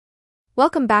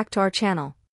Welcome back to our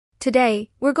channel.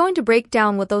 Today, we're going to break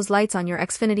down what those lights on your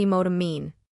Xfinity modem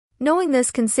mean. Knowing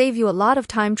this can save you a lot of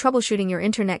time troubleshooting your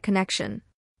internet connection.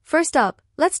 First up,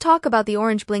 let's talk about the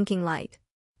orange blinking light.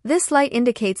 This light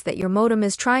indicates that your modem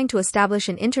is trying to establish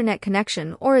an internet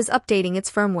connection or is updating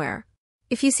its firmware.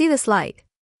 If you see this light,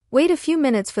 wait a few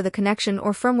minutes for the connection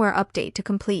or firmware update to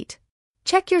complete.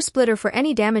 Check your splitter for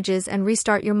any damages and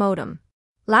restart your modem.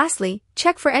 Lastly,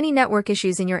 check for any network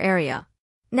issues in your area.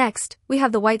 Next, we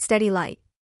have the white steady light.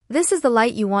 This is the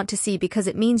light you want to see because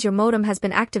it means your modem has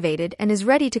been activated and is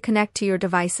ready to connect to your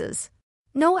devices.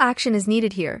 No action is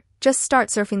needed here, just start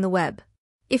surfing the web.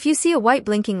 If you see a white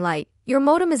blinking light, your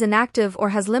modem is inactive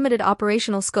or has limited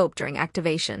operational scope during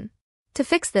activation. To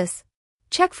fix this,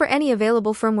 check for any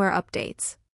available firmware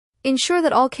updates. Ensure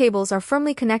that all cables are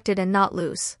firmly connected and not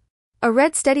loose. A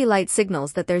red steady light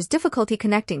signals that there's difficulty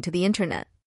connecting to the internet.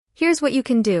 Here's what you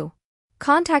can do.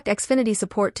 Contact Xfinity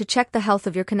support to check the health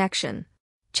of your connection.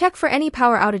 Check for any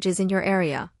power outages in your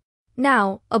area.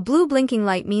 Now, a blue blinking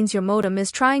light means your modem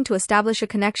is trying to establish a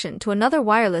connection to another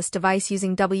wireless device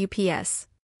using WPS.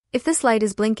 If this light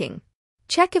is blinking,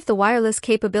 check if the wireless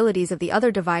capabilities of the other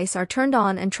device are turned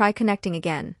on and try connecting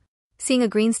again. Seeing a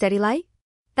green steady light?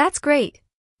 That's great.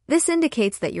 This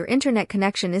indicates that your internet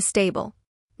connection is stable.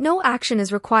 No action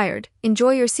is required,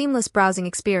 enjoy your seamless browsing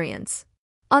experience.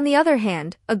 On the other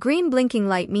hand, a green blinking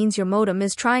light means your modem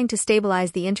is trying to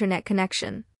stabilize the internet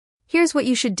connection. Here's what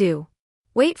you should do.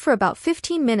 Wait for about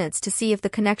 15 minutes to see if the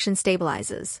connection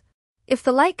stabilizes. If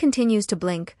the light continues to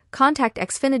blink, contact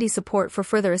Xfinity support for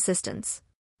further assistance.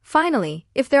 Finally,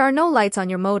 if there are no lights on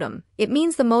your modem, it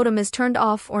means the modem is turned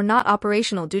off or not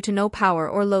operational due to no power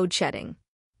or load shedding.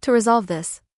 To resolve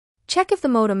this, check if the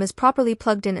modem is properly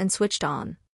plugged in and switched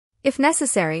on. If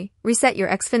necessary, reset your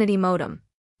Xfinity modem.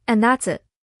 And that's it.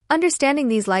 Understanding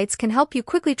these lights can help you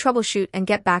quickly troubleshoot and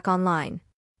get back online.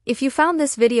 If you found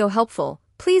this video helpful,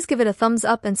 please give it a thumbs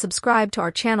up and subscribe to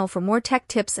our channel for more tech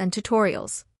tips and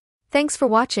tutorials. Thanks for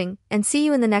watching, and see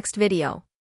you in the next video.